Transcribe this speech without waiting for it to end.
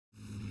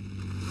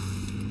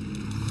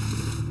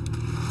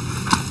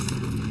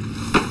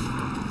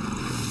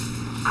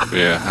We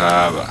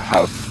have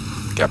half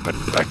cap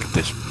back at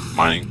this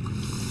mining.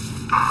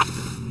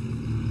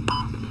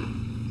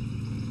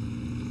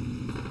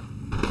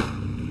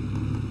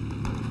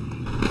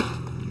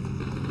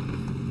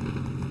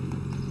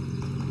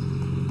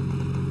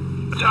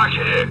 Attack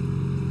here!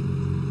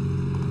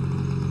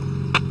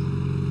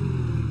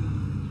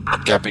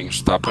 Capping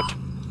stopped.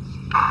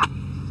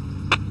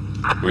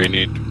 We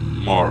need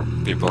more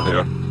people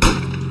here.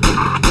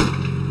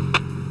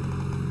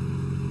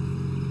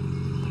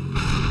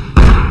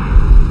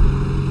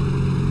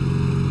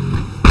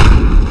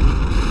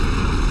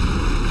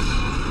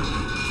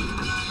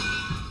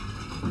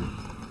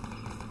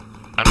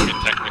 Enemy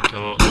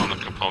technical on the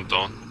compound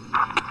down.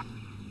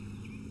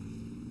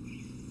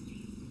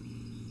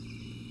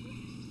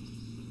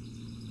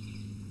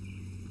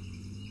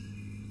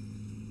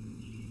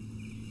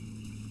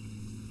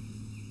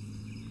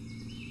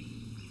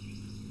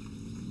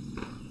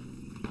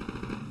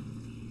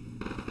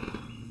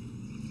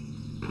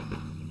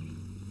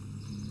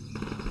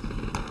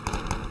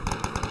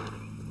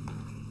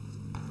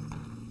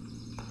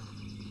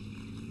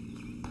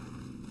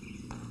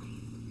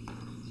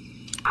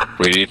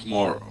 We need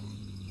more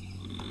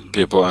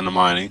people in the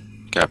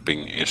mining.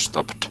 Capping is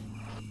stopped.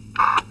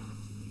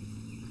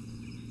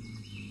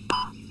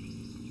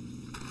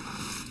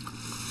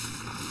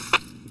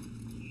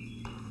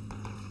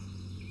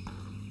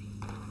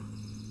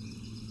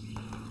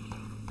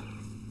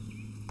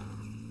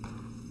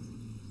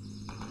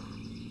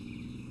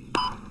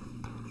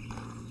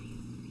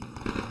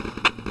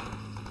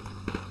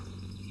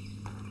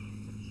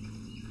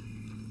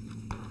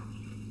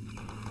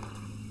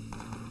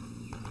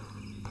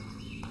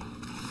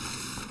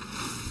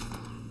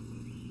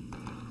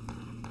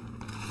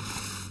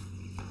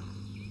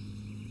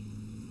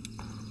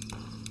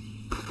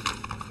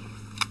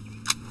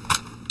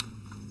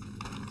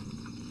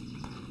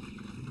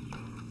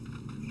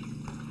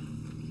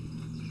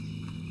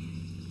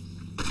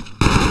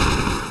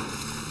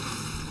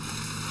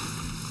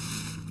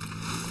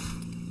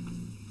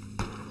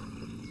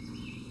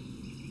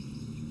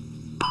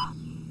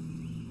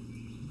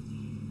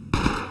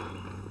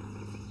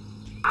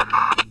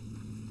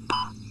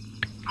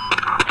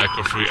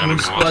 Echo 3 Full enemy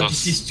squad, this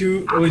waters. is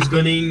 2. Who is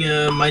gunning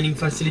mining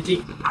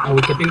facility? Are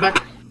we capping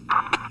back?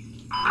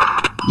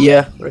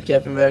 Yeah, we're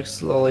capping back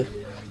slowly.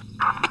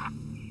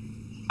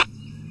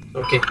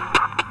 Okay.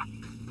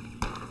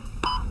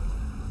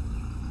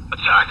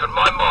 Attack on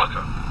my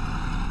marker!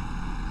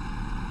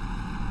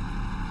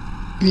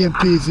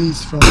 BMPs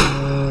is from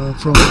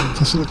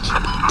facility.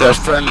 There's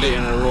friendly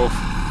in the roof.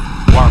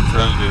 One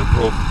friendly in the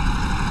roof.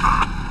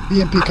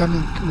 BMP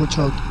coming, watch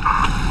out.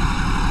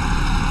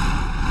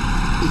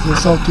 It's the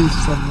southeast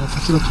from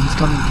facility, he's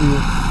coming to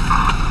you.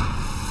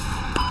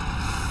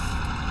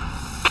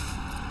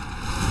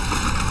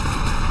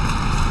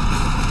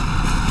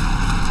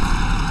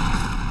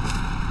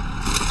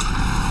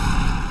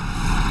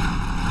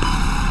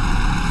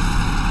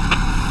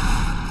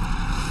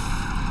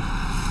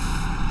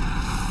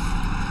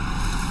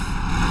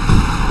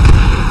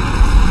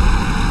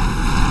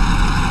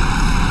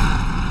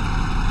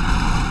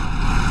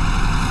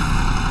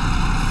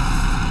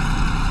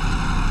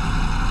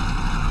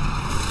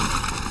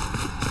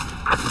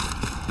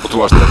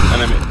 What was that?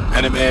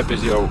 Enemy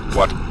APC or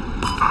what?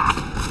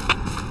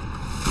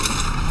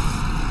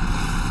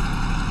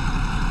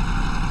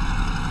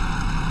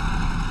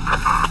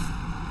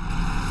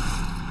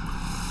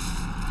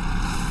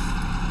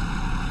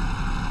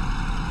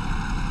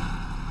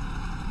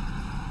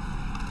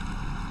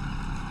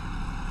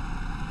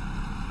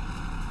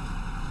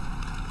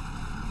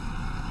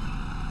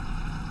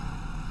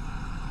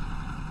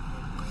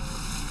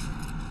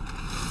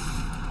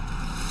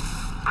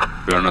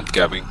 We are not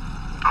capping.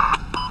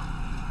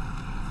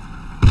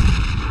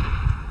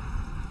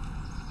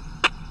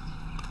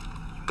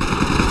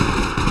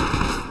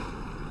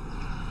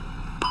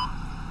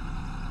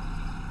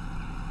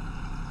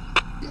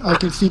 I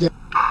can see them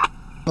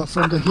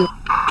from the hill.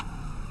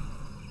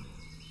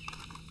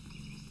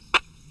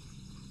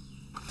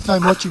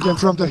 I'm watching them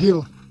from the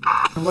hill.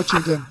 I'm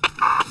watching them.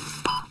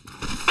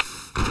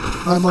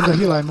 I'm on the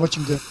hill, I'm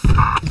watching them.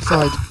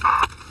 Inside.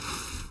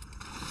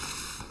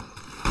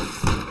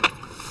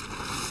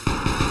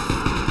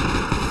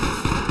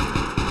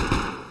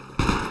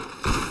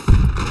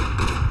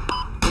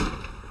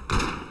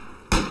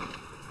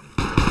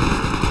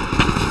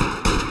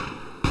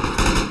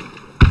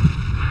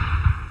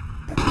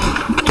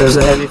 There's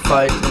a heavy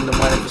fight in the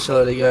mining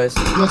facility, guys.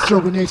 Just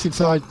throw grenades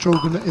inside. Throw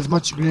as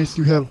much grenades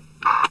you have.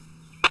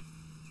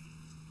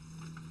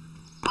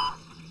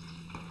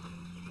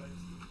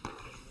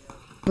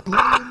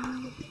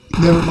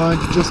 Never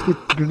mind, just put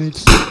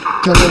grenades.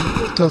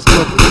 Tell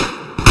squad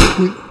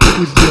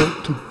who's there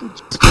to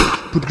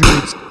put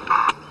grenades.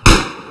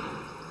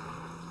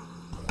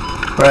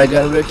 Alright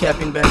guys, we're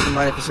capping back the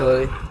mining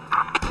facility.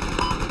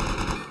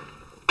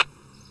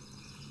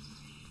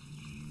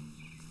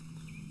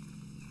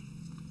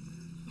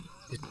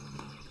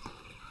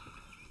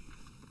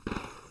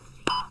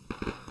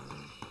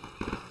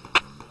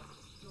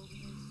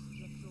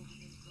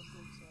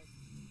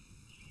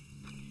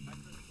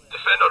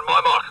 Descend on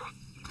my marker.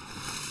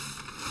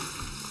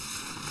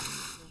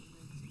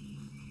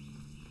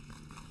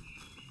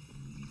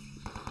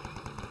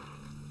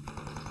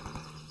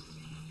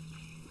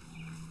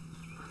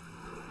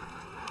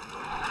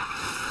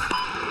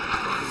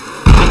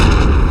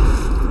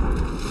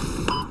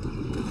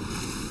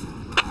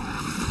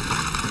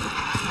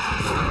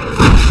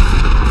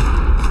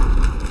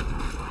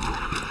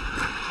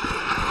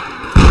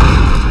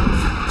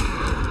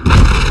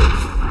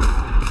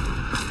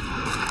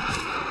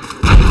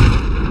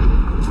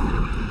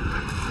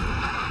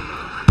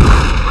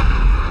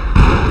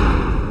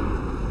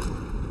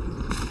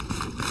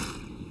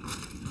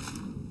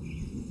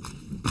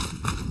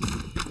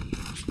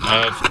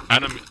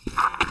 Enemy.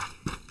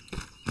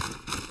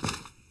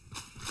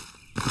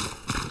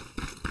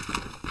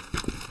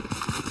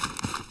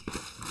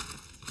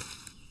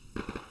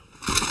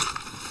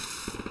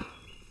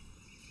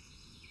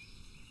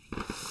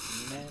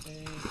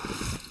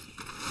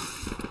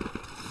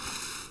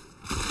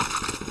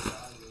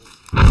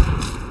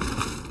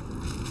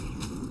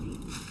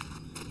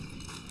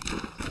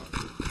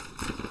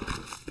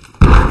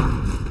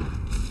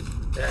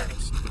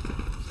 Thanks.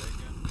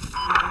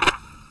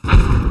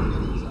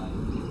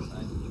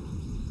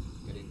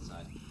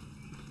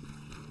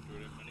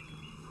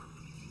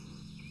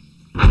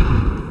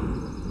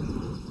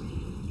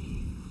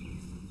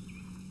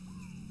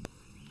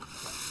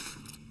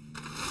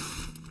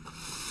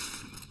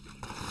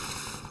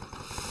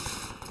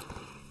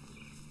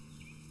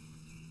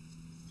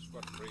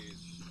 Squad 3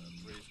 is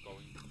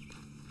going.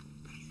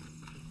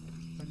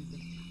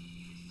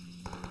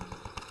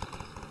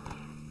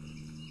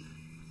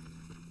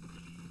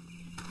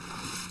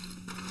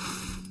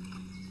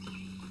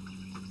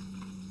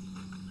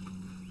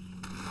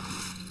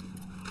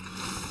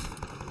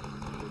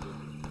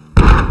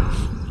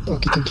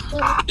 Okay,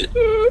 thank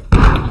you.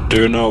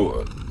 Do you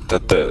know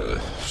that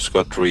the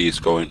squad 3 is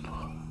going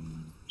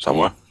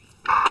somewhere?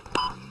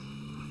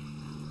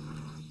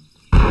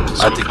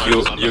 I think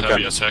you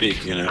can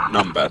speak in a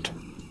numbered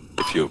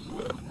if you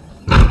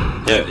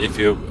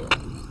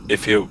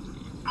if you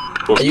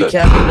put Are you the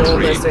capping the old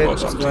 3 estate? or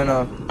What's something. going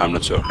on? I'm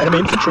not sure. Enemy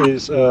infantry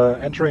is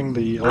entering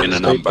the old In a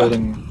state number.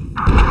 building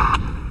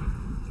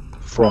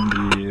from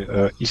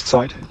the east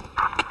side.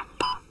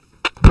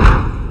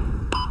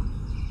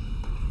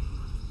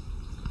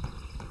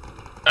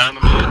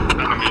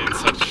 Enemy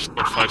inside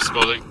squad 5's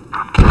building.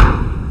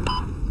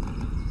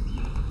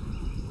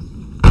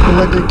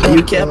 Are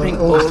you capping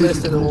old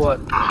estate or what?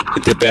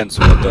 It depends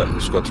on what the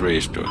squad 3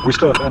 is doing. We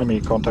still have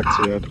enemy contacts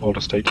here at Old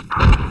Estate.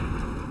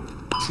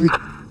 Sweet.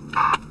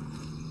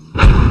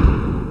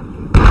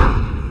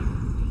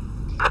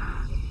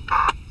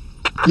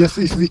 Yes,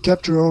 if we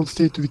capture Old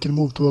State, we can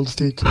move to Old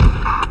State.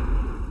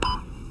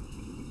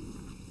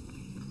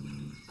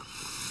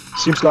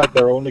 Seems like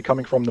they're only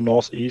coming from the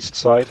northeast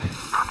side.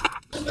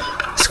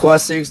 Squad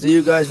 6, do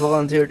you guys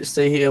volunteer to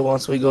stay here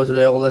once we go to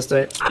the old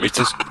estate?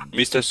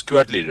 Mr.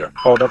 Squad Leader,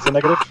 Oh, that's a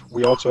negative.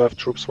 We also have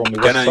troops from the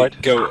can west I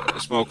side. go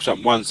smoke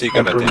one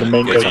cigarette Entering the and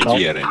main get gate some now.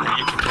 gear in We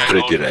need to take pretty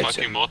out the racer?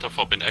 fucking mortar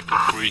fob in Echo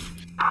 3.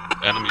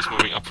 Enemies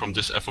moving up from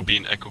this FOB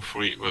in Echo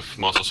 3 with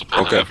mortar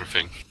support Okay. and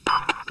everything.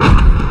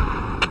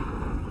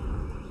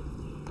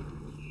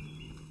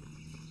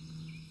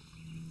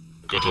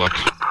 Good luck.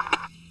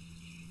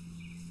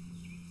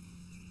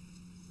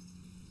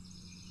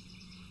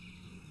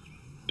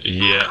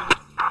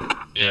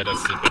 Yeah,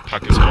 that's it. The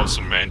pack is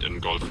also manned in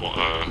Gold for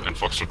and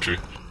Foxtrot 2.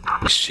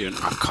 Mission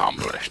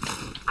accomplished.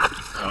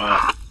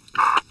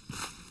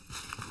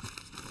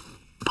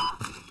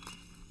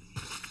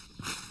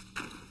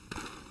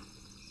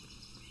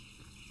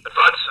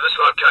 Advance to this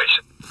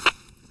location.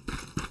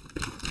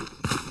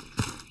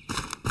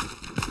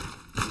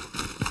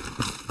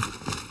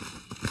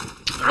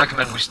 I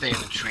recommend we stay in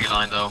the tree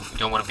line though. We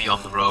don't want to be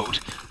on the road.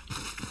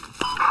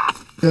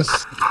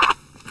 Yes.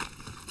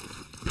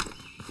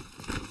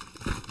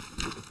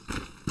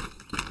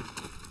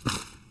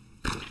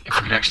 If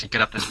we could actually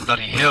get up this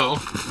bloody hill.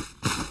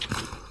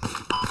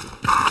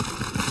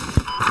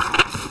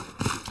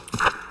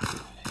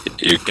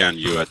 You can,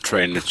 you are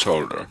trained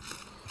soldier.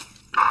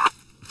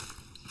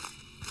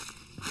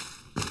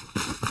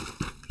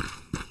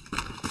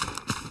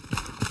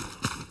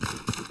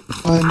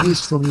 I am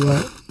east from you.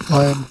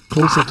 I am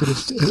closer to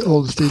the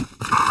Old State.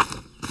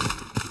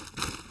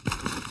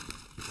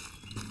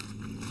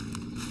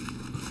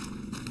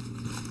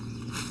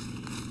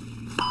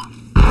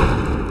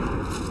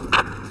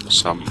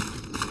 Some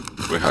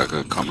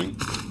vehicle coming.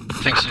 I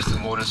think it's just the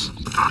mortars.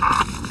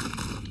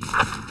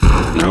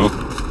 No.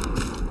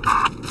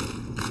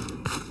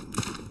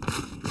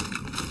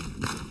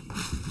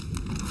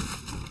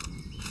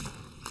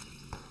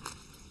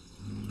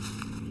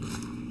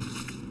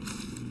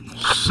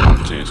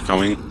 Something is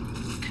coming.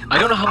 I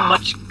don't know how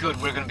much good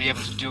we're going to be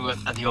able to do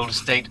at the old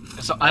estate,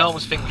 so I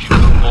almost think we should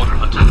go mortar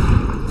hunt.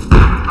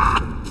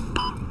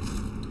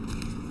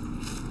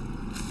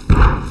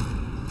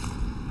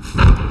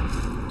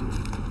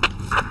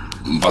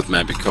 But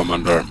maybe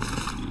Commander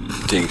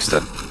thinks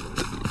that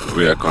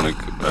we are gonna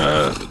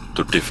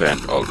to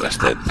defend all the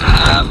estate?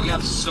 We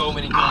have so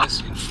many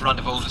guys in front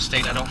of old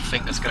estate, I don't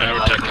think that's gonna be Air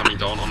attack likely. coming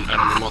down on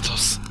enemy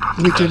mortars.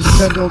 We can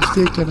defend old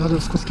state and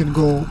others can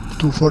go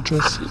to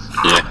fortress.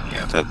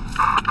 Yeah, that.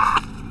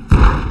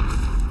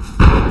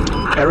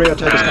 Area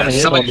attack is coming in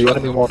on somebody's the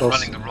enemy mortars.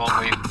 running the wrong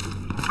way.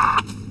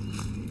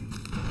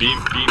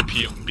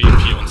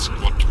 BMP on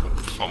squad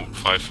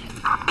 5.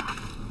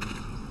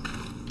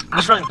 I'm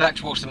just running back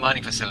towards the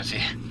mining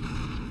facility.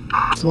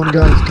 So one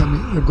guy is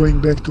coming,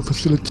 going back to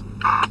facility.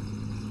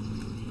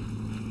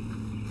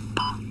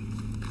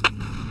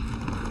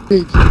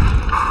 8.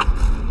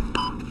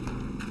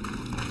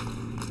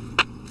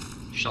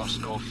 Shots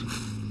north.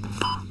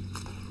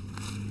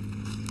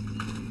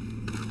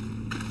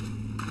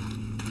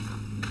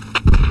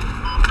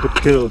 Good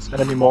kills.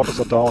 Enemy mortars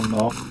are down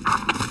now.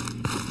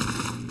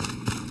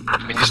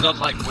 I mean, it's not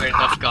like we're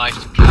enough guys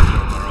to capture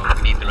on our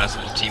own. We need the rest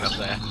of the team up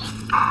there.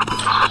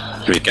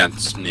 We can't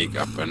sneak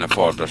up in a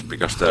fortress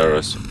because there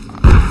is.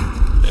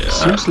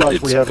 Seems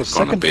like we have a it's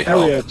gonna second be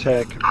area hell.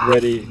 attack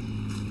ready.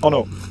 Oh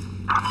no.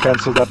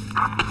 Cancel that.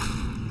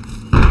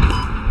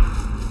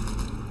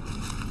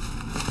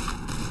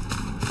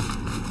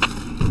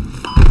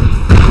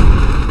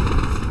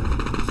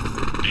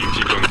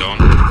 BMP going down.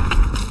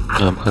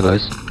 Hi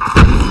guys.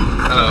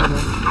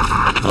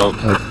 Hello.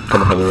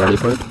 Can I have a rally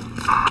point?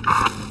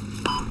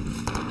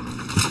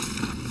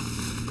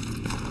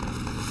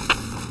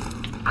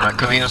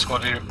 Convener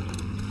squad leader.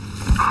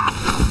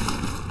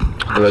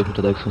 Alright,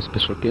 to take some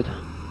special kit.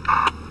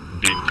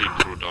 BMP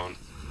crew down.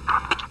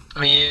 I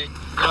mean, you're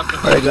not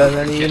gonna Alright guys,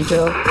 any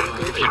intel?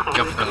 if you're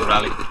jumping on the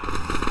rally.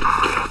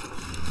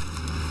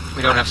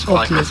 We don't have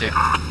supply Okay. kits here.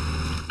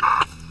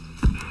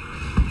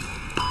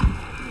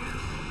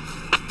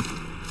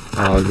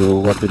 You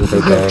want me to We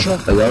take have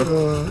truck,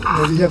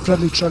 AR? we have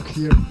friendly truck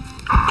here.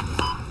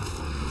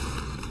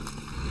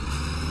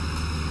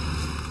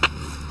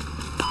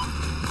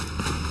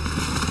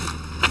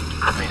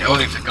 I mean,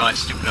 only if the guy's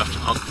stupid enough to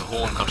honk the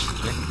horn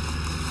constantly.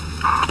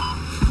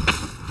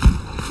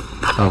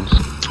 Arms.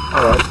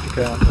 Alright,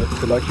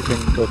 if you like, you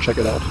can go check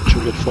it out.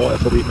 Juliet 4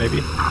 FOB maybe.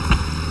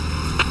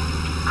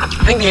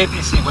 I think the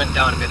APC went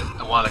down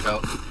a while ago.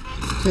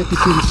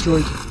 APC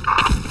destroyed.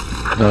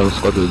 No,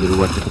 squad leader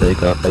want me to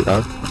take AR?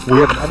 We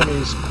have an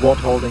enemy squad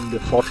holding the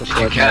fortress If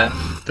you right can.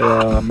 now. They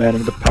are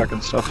manning the pack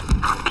and stuff.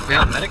 Do we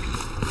have a medic?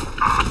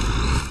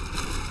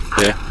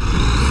 Yeah,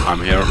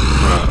 I'm here.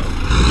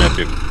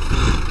 Maybe.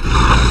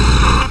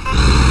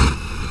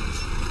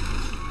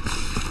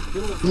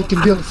 We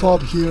can build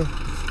fob here.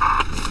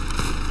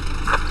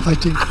 I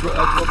think.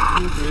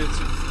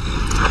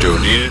 Do you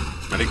need it,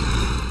 medic?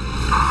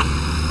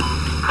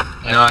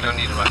 No, I don't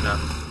need it right now.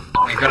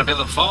 We gotta build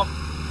a farm.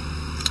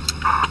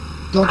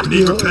 Don't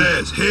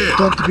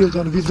build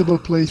on visible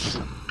place.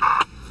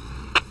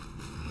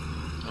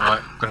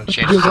 Alright, I'm gonna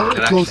change Build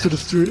the close to the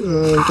street.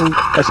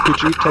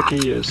 SPG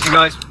techie is You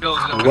guys build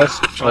it, I'm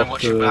west gonna try and of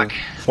watch your the back.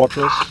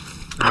 fortress,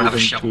 have a moving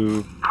shovel.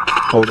 to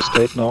hold the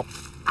state now.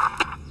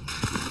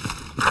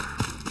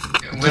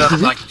 We're not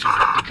Is it- likely to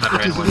encounter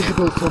It is anyone here.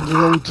 visible from the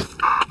road.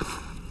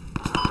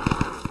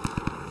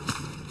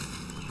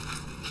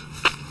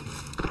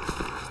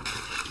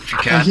 If you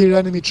I can. hear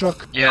enemy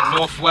truck. Yeah,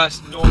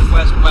 northwest,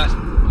 west.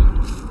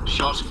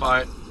 Shots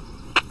fired.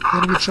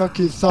 Enemy truck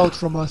is south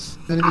from us.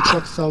 Enemy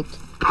truck south.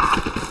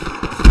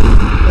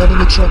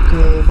 Enemy truck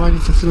mining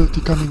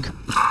facility coming.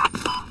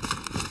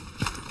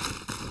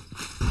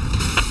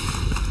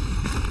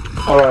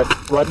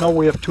 Alright, right now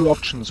we have two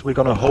options. We're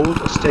gonna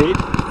hold a state,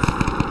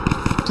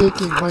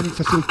 Taking mining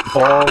facility.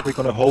 or we're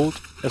gonna hold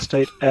a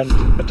state and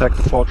attack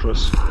the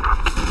fortress.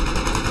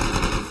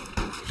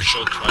 We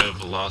should try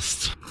the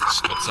last.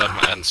 Squad 7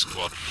 and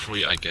Squad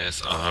 3, I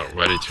guess, are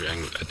ready to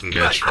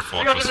engage the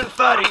fortress.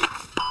 330.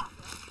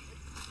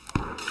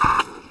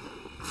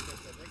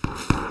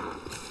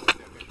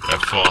 We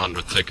have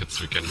 400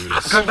 tickets, we can do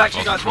this. Coming back to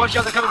you without guys. Watch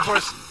out, problem. they're coming for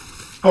us.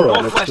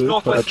 Alright, Northwest, let's do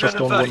it, but I northwest, just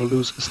don't want to 330.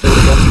 lose a state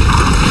again.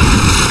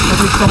 I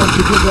need someone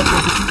to build up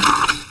on the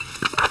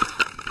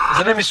There's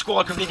an enemy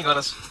squad competing on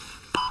us.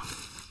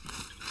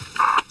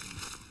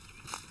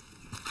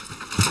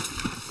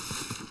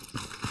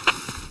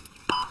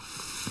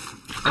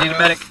 I need a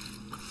medic.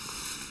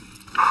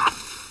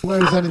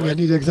 Where is enemy? I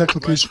need the exact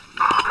location.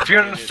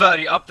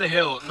 330 up the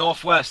hill,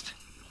 northwest.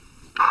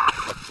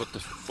 I'll put the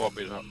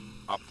 4-meter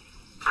up.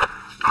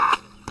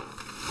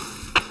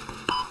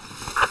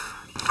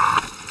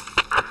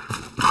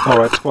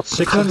 Alright, squad 6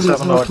 and Friendly is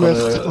 7 are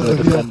northwest on gonna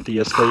the defend the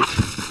estate.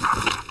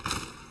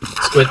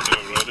 Squid.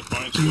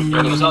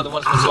 Those are the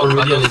ones we It's saw, already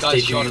but on those the guys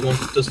stage. Do shot you him.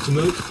 want us to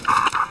move?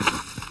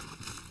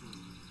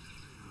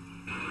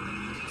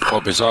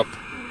 4 is up.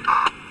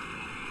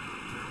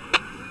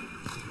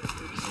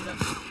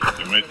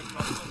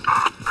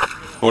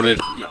 Hold it,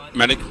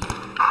 medic.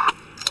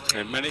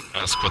 Okay, medic.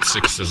 Squad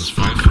 6, this is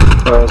 5.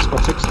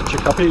 Squad 6, did you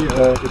copy? You're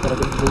gonna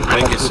move I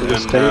think on it's to the in,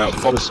 estate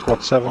fob- with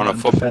squad 7 on a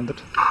and fob. defend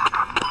it.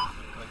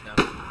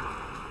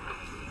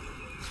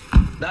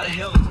 That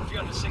hill,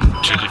 360.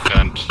 To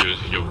defend,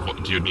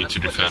 you need to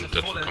defend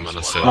that,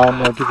 Commander said.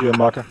 I'll give you a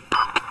marker.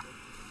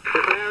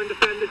 Prepare and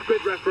defend the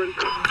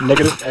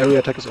Negative, area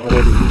attack is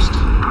already used.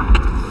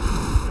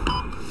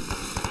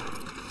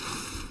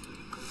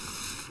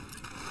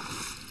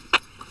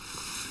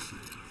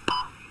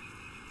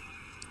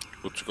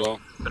 Good to go.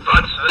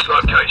 Advance to this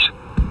location.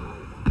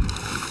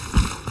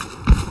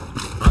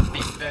 I'm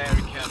being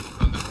very careful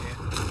going up here.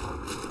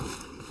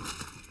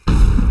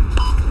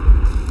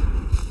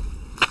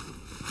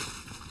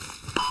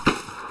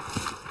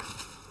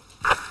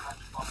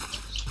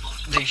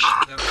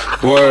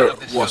 Where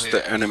was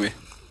the enemy?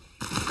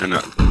 In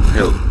a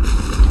hill.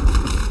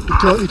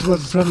 It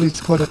was a friendly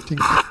squad, I think.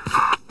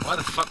 Why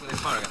the fuck were they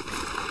firing at me?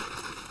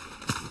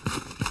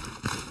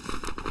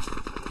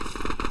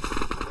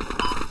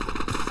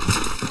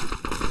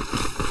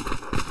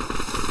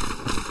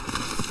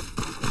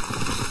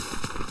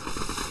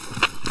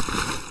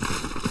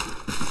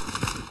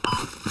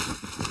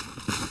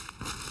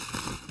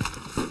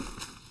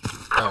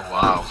 Oh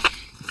wow.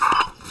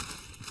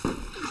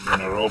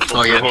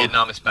 Oh yeah,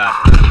 Vietnam is bad.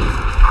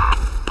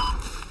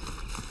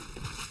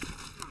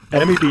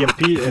 Enemy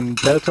BMP in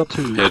Delta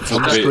 2 Yeah, it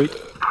on would the be street.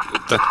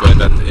 that way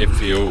that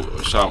if you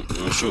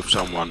shoot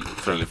someone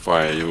friendly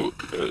fire, your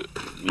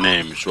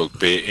name should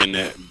be in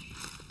a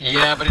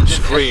Yeah, but it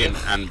didn't screen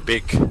and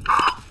big.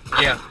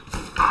 Yeah.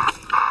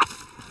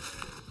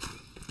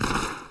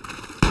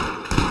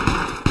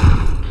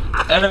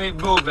 Enemy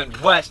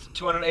movement west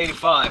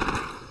 285.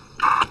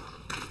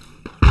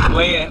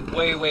 Way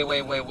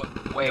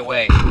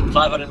away.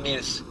 500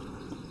 meters.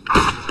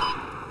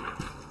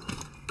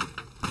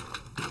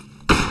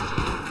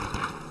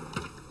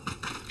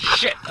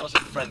 Shit, that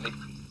wasn't friendly.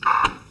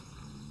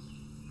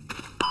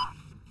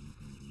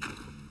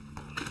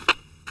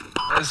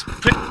 It's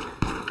pretty.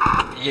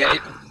 Yeah,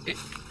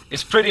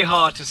 it's pretty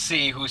hard to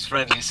see who's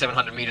friendly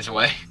 700 meters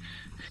away.